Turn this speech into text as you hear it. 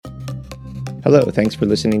Hello, thanks for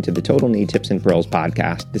listening to the Total Knee Tips and Pearls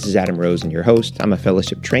podcast. This is Adam Rosen, your host. I'm a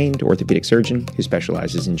fellowship-trained orthopedic surgeon who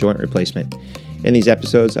specializes in joint replacement. In these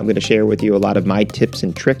episodes, I'm going to share with you a lot of my tips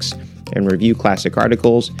and tricks and review classic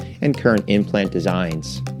articles and current implant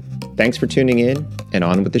designs. Thanks for tuning in, and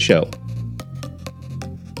on with the show.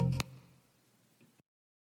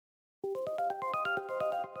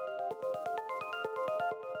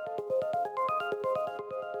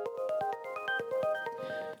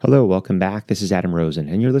 Hello, welcome back. This is Adam Rosen,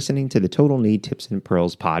 and you're listening to the Total Knee Tips and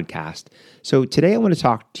Pearls podcast. So today I want to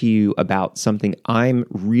talk to you about something I'm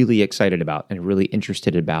really excited about and really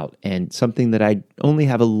interested about, and something that I only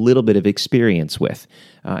have a little bit of experience with,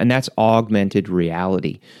 and that's augmented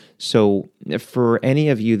reality. So for any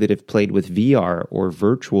of you that have played with VR or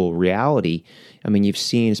virtual reality, you've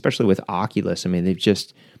seen, especially with Oculus, they've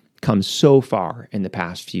just come so far in the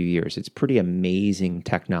past few years. It's pretty amazing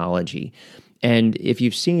technology. And if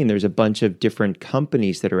you've seen, there's a bunch of different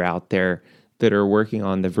companies that are out there that are working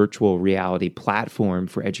on the virtual reality platform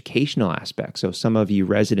for educational aspects. So some of you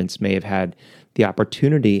residents may have had the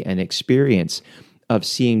opportunity and experience of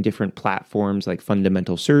seeing different platforms like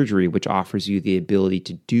Fundamental Surgery, which offers you the ability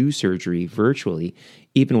to do surgery virtually,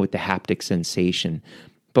 even with the haptic sensation.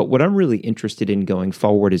 But what I'm really interested in going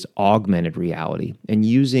forward is augmented reality and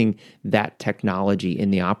using that technology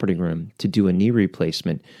in the operating room to do a knee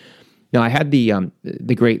replacement. Now, I had the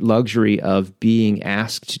great luxury of being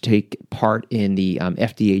asked to take part in the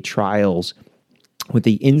FDA trials with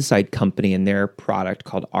the Insight company and their product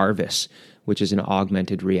called Arvis, which is an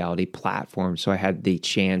augmented reality platform. So I had the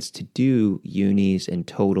chance to do unis and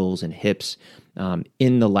totals and hips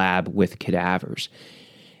in the lab with cadavers.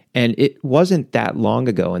 And it wasn't that long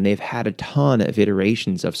ago, and they've had a ton of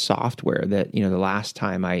iterations of software that, the last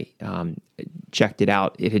time I checked it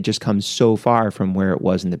out, it had just come so far from where it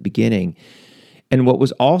was in the beginning. And what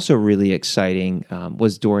was also really exciting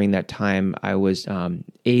was during that time, I was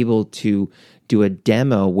able to do a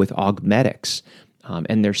demo with Augmetics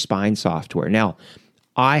and their spine software. Now,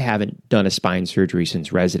 I haven't done a spine surgery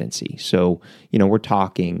since residency. So, we're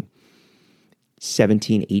talking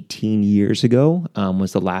 17, 18 years ago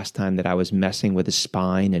was the last time that I was messing with a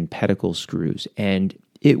spine and pedicle screws. And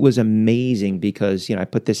it was amazing because, I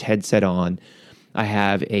put this headset on. I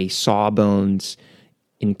have a sawbones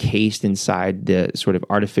encased inside the sort of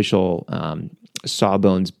artificial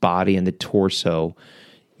sawbones body and the torso.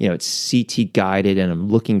 It's CT guided, and I'm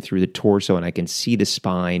looking through the torso and I can see the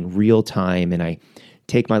spine real time, and I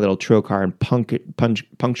take my little trocar and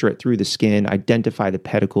puncture it through the skin, identify the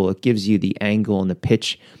pedicle. It gives you the angle and the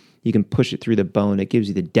pitch. You can push it through the bone. It gives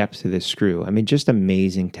you the depth of the screw. Just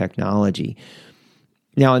amazing technology.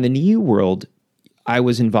 Now, in the knee world, I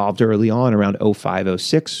was involved early on around 05,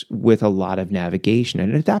 06 with a lot of navigation.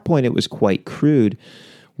 And at that point, it was quite crude,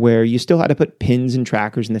 where you still had to put pins and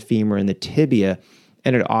trackers in the femur and the tibia,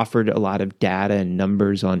 and it offered a lot of data and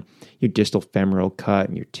numbers on your distal femoral cut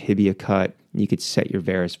and your tibia cut. You could set your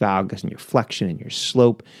varus valgus and your flexion and your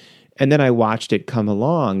slope. And then I watched it come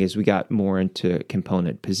along as we got more into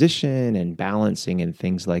component position and balancing and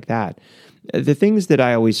things like that. The things that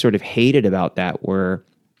I always sort of hated about that were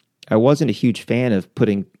I wasn't a huge fan of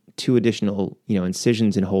putting 2 additional,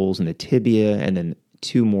 incisions and holes in the tibia and then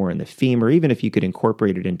 2 more in the femur, even if you could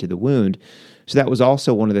incorporate it into the wound. So that was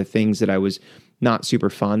also one of the things that I was not super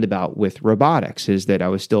fond about with robotics, is that I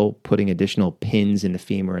was still putting additional pins in the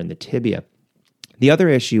femur and the tibia. The other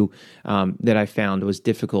issue that I found was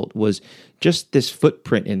difficult was just this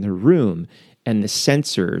footprint in the room and the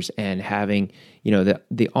sensors and having,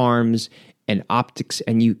 the arms and optics,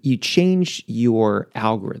 and you changed your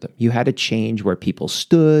algorithm. You had to change where people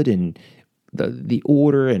stood and the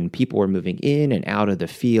order, and people were moving in and out of the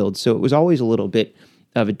field. So it was always a little bit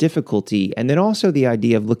of a difficulty. And then also the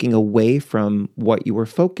idea of looking away from what you were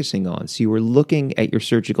focusing on. So you were looking at your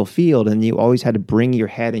surgical field, and you always had to bring your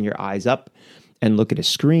head and your eyes up and look at a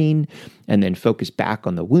screen and then focus back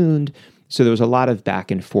on the wound. So there was a lot of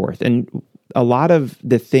back and forth. And a lot of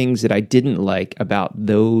the things that I didn't like about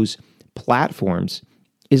those platforms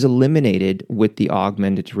is eliminated with the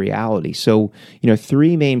augmented reality. So,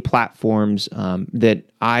 3 main platforms that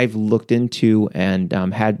I've looked into and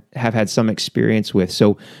have had some experience with.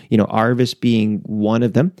 So, Arvis being one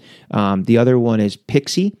of them. The other one is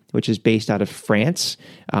Pixie, which is based out of France,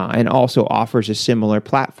 and also offers a similar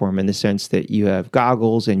platform in the sense that you have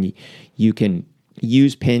goggles and you can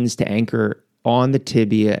use pins to anchor on the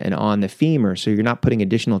tibia and on the femur. So you're not putting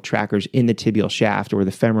additional trackers in the tibial shaft or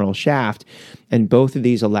the femoral shaft. And both of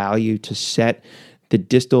these allow you to set the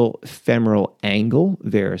distal femoral angle,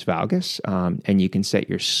 varus valgus, and you can set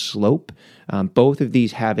your slope. Both of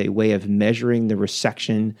these have a way of measuring the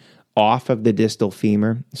resection off of the distal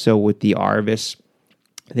femur. So with the Arvis,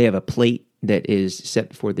 they have a plate that is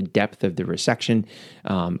set for the depth of the resection.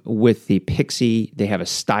 With the Pixie, they have a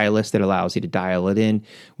stylus that allows you to dial it in,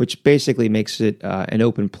 which basically makes it an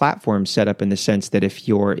open platform setup in the sense that if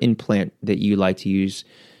your implant that you like to use,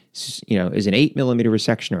 is an 8 millimeter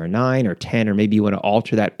resection or a 9 or 10, or maybe you want to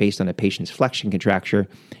alter that based on a patient's flexion contracture,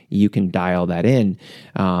 you can dial that in.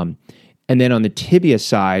 And then on the tibia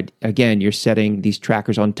side, again, you're setting these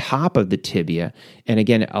trackers on top of the tibia. And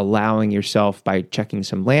again, allowing yourself, by checking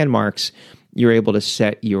some landmarks, you're able to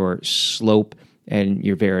set your slope and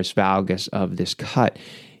your varus valgus of this cut.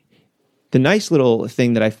 The nice little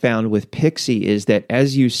thing that I found with Pixie is that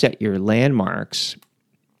as you set your landmarks,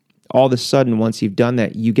 all of a sudden, once you've done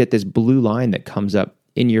that, you get this blue line that comes up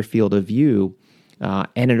in your field of view.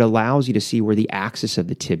 And it allows you to see where the axis of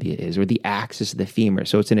the tibia is, or the axis of the femur.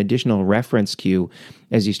 So it's an additional reference cue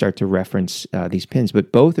as you start to reference these pins.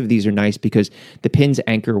 But both of these are nice because the pins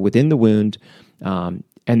anchor within the wound, and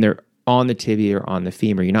they're on the tibia or on the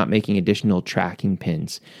femur. You're not making additional tracking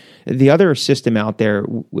pins. The other system out there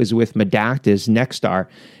was with Medacta's NextAR,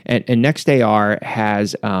 and NextAR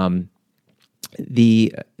has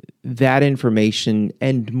that information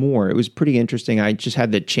and more. It was pretty interesting. I just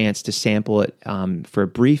had the chance to sample it for a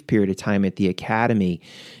brief period of time at the academy,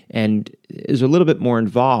 and it was a little bit more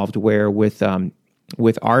involved. Where with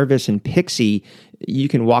Arvis and Pixie, you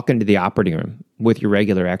can walk into the operating room with your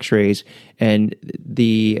regular X-rays, and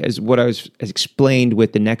as explained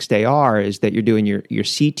with the NextAR is that you're doing your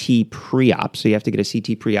CT pre-op. So you have to get a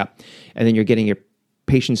CT pre-op, and then you're getting your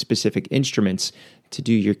patient-specific instruments to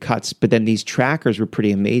do your cuts. But then these trackers were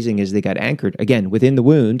pretty amazing as they got anchored, again, within the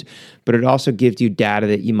wound, but it also gives you data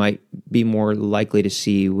that you might be more likely to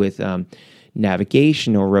see with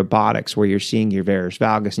navigation or robotics, where you're seeing your varus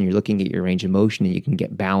valgus and you're looking at your range of motion and you can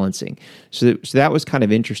get balancing. So that was kind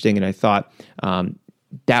of interesting, and I thought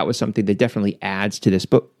that was something that definitely adds to this.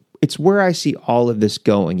 But it's where I see all of this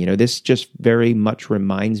going. This just very much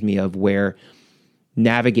reminds me of where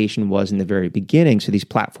navigation was in the very beginning. So these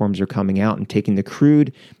platforms are coming out and taking the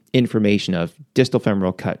crude information of distal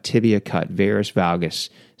femoral cut, tibia cut, varus valgus,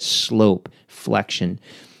 slope, flexion.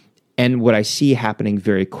 And what I see happening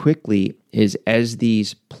very quickly is as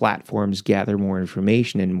these platforms gather more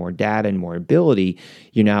information and more data and more ability,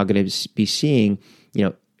 you're now going to be seeing,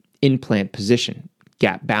 implant position,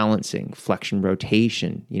 gap balancing, flexion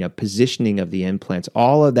rotation, positioning of the implants,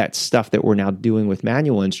 all of that stuff that we're now doing with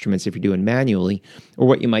manual instruments if you're doing manually, or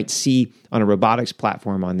what you might see on a robotics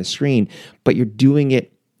platform on the screen, but you're doing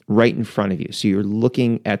it right in front of you. So you're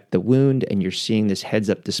looking at the wound and you're seeing this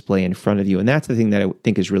heads-up display in front of you. And that's the thing that I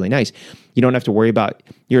think is really nice. You don't have to worry about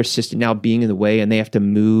your assistant now being in the way and they have to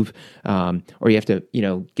move, or you have to,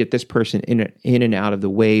 get this person in and out of the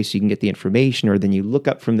way so you can get the information, or then you look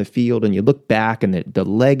up from the field and you look back and the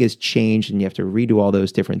leg is changed and you have to redo all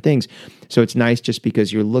those different things. So it's nice just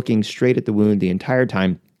because you're looking straight at the wound the entire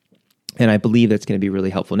time. And I believe that's going to be really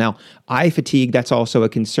helpful. Now, eye fatigue, that's also a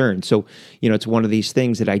concern. So, it's one of these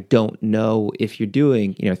things that I don't know if you're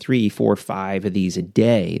doing, 3, 4, 5 of these a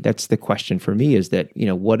day. That's the question for me, is that,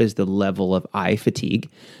 what is the level of eye fatigue?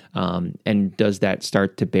 And does that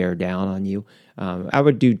start to bear down on you? I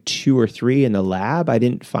would do 2 or 3 in the lab. I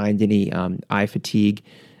didn't find any eye fatigue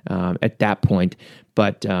at that point.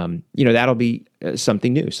 But, that'll be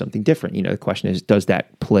something new, something different. The question is, does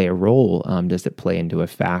that play a role? Does it play into a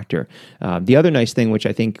factor? The other nice thing, which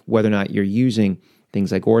I think whether or not you're using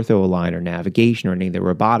things like OrthoAlign or navigation or any of the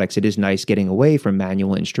robotics, it is nice getting away from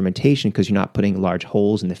manual instrumentation because you're not putting large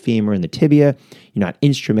holes in the femur and the tibia. You're not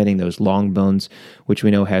instrumenting those long bones, which we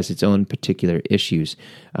know has its own particular issues.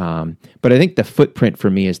 But I think the footprint for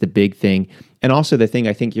me is the big thing. And also the thing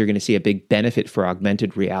I think you're going to see a big benefit for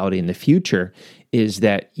augmented reality in the future is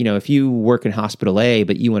that, if you work in hospital A,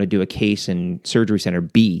 but you want to do a case in surgery center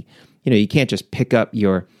B, you can't just pick up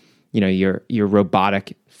your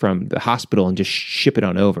robotic from the hospital and just ship it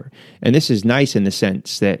on over. And this is nice in the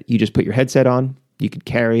sense that you just put your headset on. You could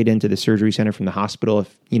carry it into the surgery center from the hospital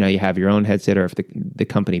if, you have your own headset, or if the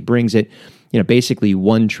company brings it. Basically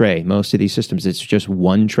one tray. Most of these systems, it's just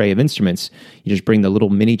one tray of instruments. You just bring the little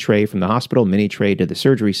mini tray from the hospital, mini tray to the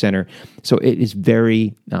surgery center. So it is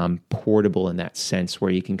very portable in that sense,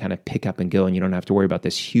 where you can kind of pick up and go, and you don't have to worry about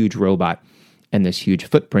this huge robot and this huge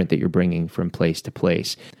footprint that you're bringing from place to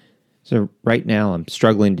place. So right now I'm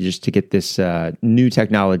struggling to get this new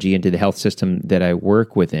technology into the health system that I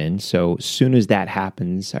work within. So as soon as that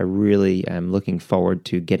happens, I really am looking forward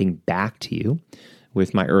to getting back to you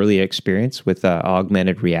with my early experience with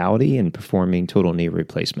augmented reality and performing total knee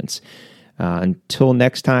replacements. Until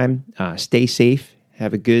next time, stay safe,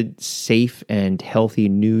 Have a good, safe, and healthy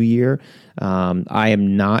new year. I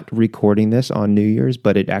am not recording this on New Year's,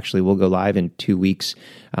 but it actually will go live in 2 weeks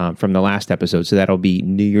from the last episode. So that'll be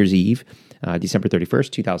New Year's Eve, December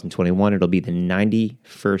 31st, 2021. It'll be the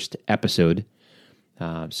 91st episode.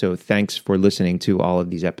 So thanks for listening to all of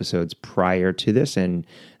these episodes prior to this, and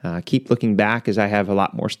keep looking back as I have a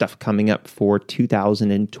lot more stuff coming up for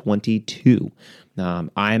 2022.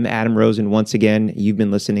 I'm Adam Rosen. Once again, you've been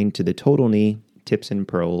listening to the Total Knee Tips and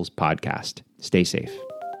Pearls podcast. Stay safe.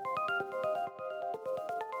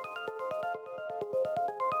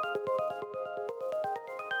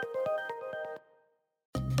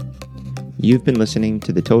 You've been listening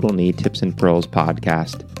to the Total Knee Tips and Pearls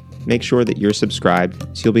podcast. Make sure that you're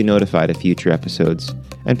subscribed so you'll be notified of future episodes.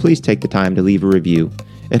 And please take the time to leave a review.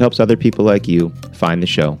 It helps other people like you find the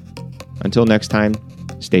show. Until next time,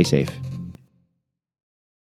 stay safe.